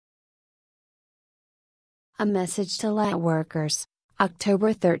A message to Lightworkers,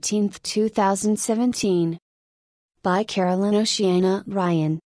 October 13, 2017. By Carolyn Oceana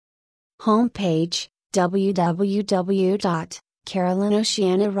Ryan. Homepage,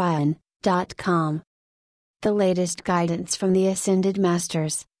 www.carolynoceanaryan.com. The latest guidance from the Ascended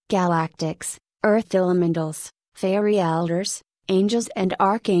Masters, Galactics, Earth Elementals, Faery Elders, Angels and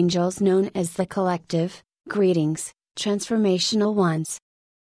Archangels known as the Collective. Greetings, Transformational Ones.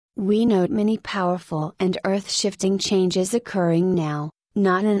 We note many powerful and earth-shifting changes occurring now,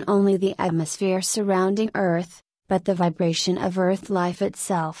 not in only the atmosphere surrounding Earth, but the vibration of Earth life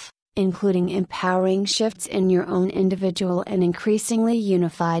itself, including empowering shifts in your own individual and increasingly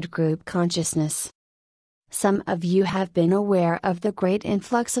unified group consciousness. Some of you have been aware of the great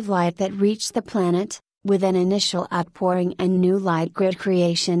influx of light that reached the planet, with an initial outpouring and new light grid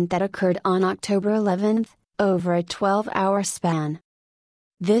creation that occurred on October 11, over a 12-hour span.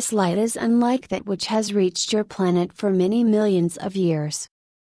 This light is unlike that which has reached your planet for many millions of years.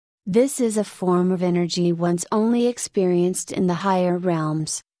 This is a form of energy once only experienced in the higher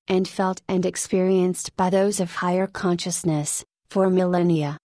realms, and felt and experienced by those of higher consciousness, for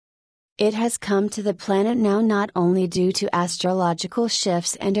millennia. It has come to the planet now not only due to astrological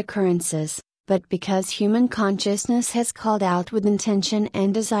shifts and occurrences, but because human consciousness has called out with intention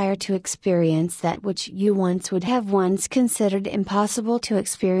and desire to experience that which you would have considered impossible to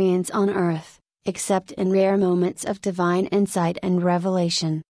experience on Earth, except in rare moments of divine insight and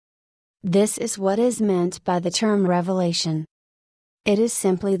revelation. This is what is meant by the term revelation. It is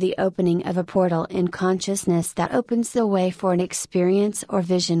simply the opening of a portal in consciousness that opens the way for an experience or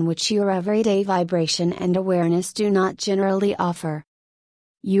vision which your everyday vibration and awareness do not generally offer.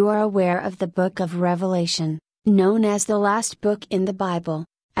 You are aware of the Book of Revelation, known as the last book in the Bible,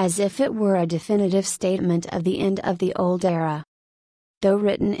 as if it were a definitive statement of the end of the old era. Though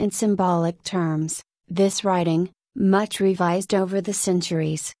written in symbolic terms, this writing, much revised over the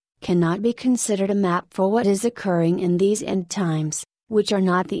centuries, cannot be considered a map for what is occurring in these end times, which are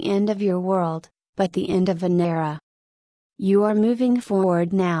not the end of your world, but the end of an era. You are moving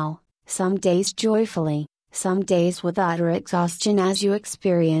forward now, some days joyfully, some days with utter exhaustion as you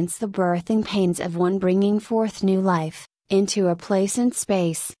experience the birthing pains of one bringing forth new life, into a place and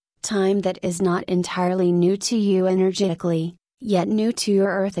space, time that is not entirely new to you energetically, yet new to your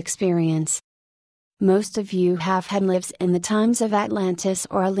Earth experience. Most of you have had lives in the times of Atlantis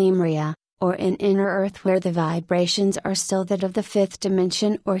or Lemuria, or in inner Earth where the vibrations are still that of the fifth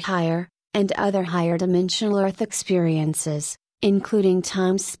dimension or higher, and other higher dimensional Earth experiences, including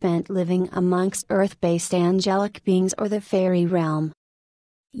times spent living amongst Earth-based angelic beings or the fairy realm.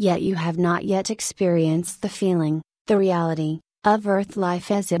 Yet you have not yet experienced the feeling, the reality, of Earth life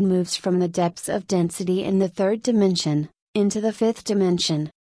as it moves from the depths of density in the third dimension, into the fifth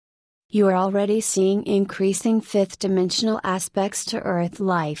dimension. You are already seeing increasing fifth dimensional aspects to Earth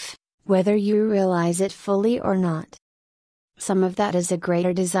life, whether you realize it fully or not. Some of that is a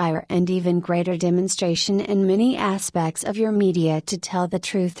greater desire and even greater demonstration in many aspects of your media to tell the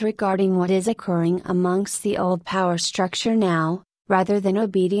truth regarding what is occurring amongst the old power structure now, rather than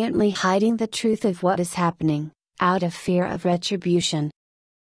obediently hiding the truth of what is happening, out of fear of retribution.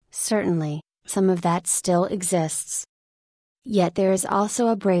 Certainly, some of that still exists. Yet there is also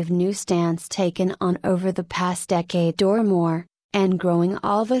a brave new stance taken on over the past decade or more, and growing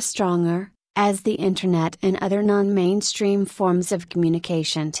all the stronger, as the internet and other non-mainstream forms of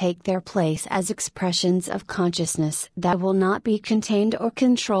communication take their place as expressions of consciousness that will not be contained or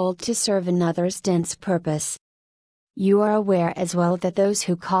controlled to serve another's dense purpose. You are aware as well that those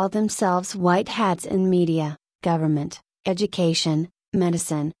who call themselves white hats in media, government, education,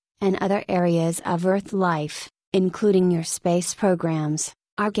 medicine, and other areas of Earth life, including your space programs,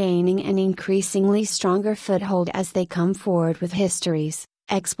 are gaining an increasingly stronger foothold as they come forward with histories,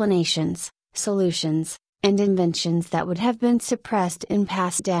 explanations, solutions, and inventions that would have been suppressed in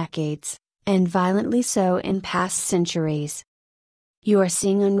past decades, and violently so in past centuries. You are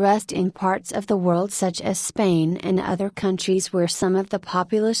seeing unrest in parts of the world such as Spain and other countries where some of the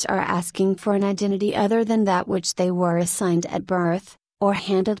populace are asking for an identity other than that which they were assigned at birth, or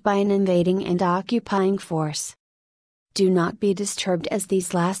handled by an invading and occupying force. Do not be disturbed as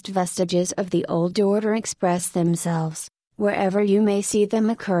these last vestiges of the old order express themselves, wherever you may see them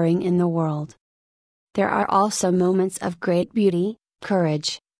occurring in the world. There are also moments of great beauty,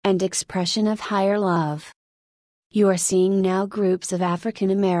 courage, and expression of higher love. You are seeing now groups of African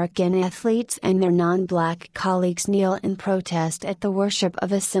American athletes and their non-black colleagues kneel in protest at the worship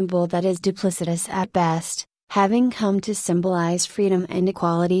of a symbol that is duplicitous at best, having come to symbolize freedom and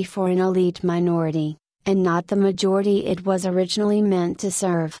equality for an elite minority, and not the majority it was originally meant to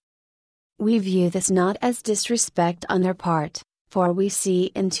serve. We view this not as disrespect on their part, for we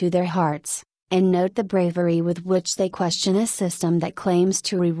see into their hearts, and note the bravery with which they question a system that claims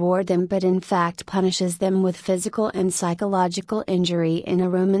to reward them but in fact punishes them with physical and psychological injury in a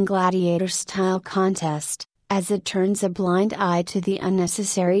Roman gladiator-style contest, as it turns a blind eye to the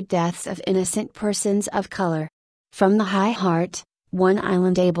unnecessary deaths of innocent persons of color. From the high heart, one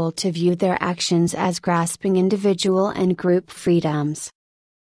island able to view their actions as grasping individual and group freedoms.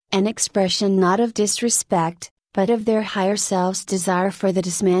 An expression not of disrespect, but of their higher self's desire for the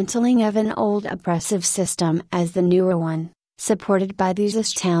dismantling of an old oppressive system as the newer one, supported by these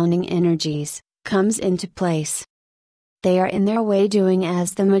astounding energies, comes into place. They are in their way doing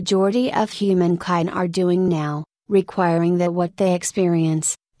as the majority of humankind are doing now, requiring that what they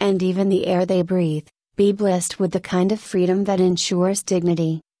experience, and even the air they breathe, be blessed with the kind of freedom that ensures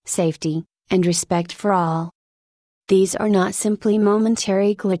dignity, safety, and respect for all. These are not simply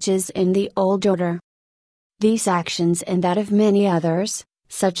momentary glitches in the old order. These actions and that of many others,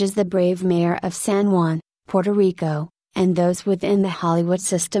 such as the brave mayor of San Juan, Puerto Rico, and those within the Hollywood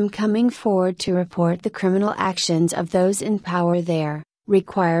system coming forward to report the criminal actions of those in power there,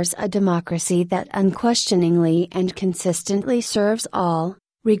 requires a democracy that unquestioningly and consistently serves all,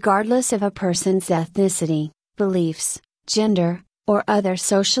 regardless of a person's ethnicity, beliefs, gender, or other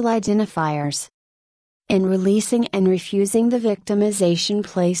social identifiers. In releasing and refusing the victimization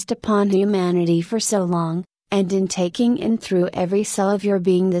placed upon humanity for so long, and in taking in through every cell of your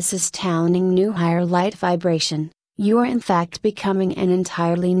being this astounding new higher light vibration, you are in fact becoming an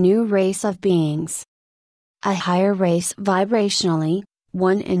entirely new race of beings. A higher race vibrationally,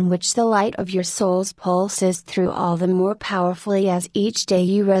 one in which the light of your soul's pulses through all the more powerfully as each day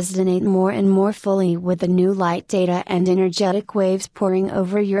you resonate more and more fully with the new light data and energetic waves pouring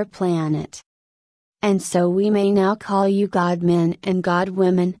over your planet. And so we may now call you God men and God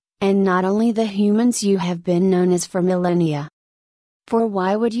women, and not only the humans you have been known as for millennia. For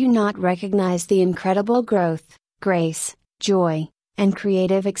why would you not recognize the incredible growth, grace, joy, and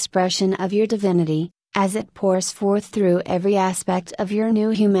creative expression of your divinity, as it pours forth through every aspect of your new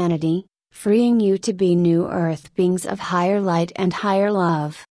humanity, freeing you to be new earth beings of higher light and higher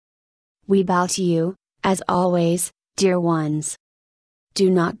love? We bow to you, as always, dear ones. Do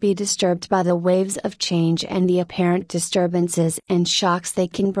not be disturbed by the waves of change and the apparent disturbances and shocks they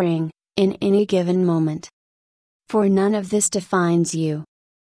can bring, in any given moment. For none of this defines you.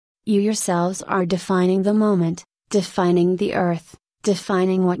 You yourselves are defining the moment, defining the earth,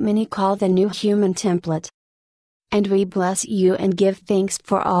 defining what many call the new human template. And we bless you and give thanks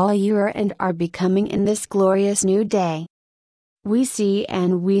for all you are and are becoming in this glorious new day. We see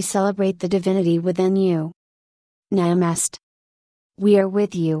and we celebrate the divinity within you. Namaste. We are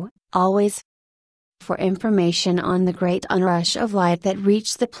with you, always. For information on the great onrush of light that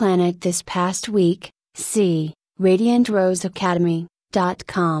reached the planet this past week, see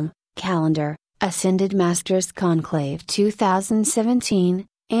RadiantRoseAcademy.com, Calendar, Ascended Masters Conclave 2017,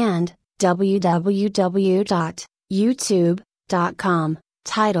 and www.youtube.com,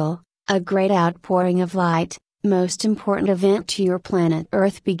 title, A Great Outpouring of Light, Most Important Event to Your Planet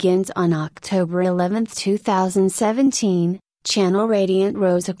Earth begins on October 11, 2017. Channel Radiant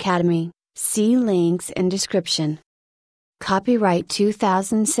Rose Academy, see links in description. Copyright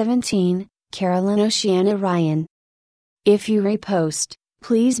 2017, Carolyn Oceana Ryan. If you repost,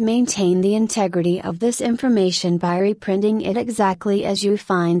 please maintain the integrity of this information by reprinting it exactly as you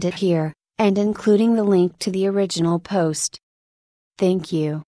find it here, and including the link to the original post. Thank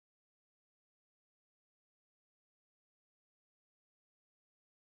you.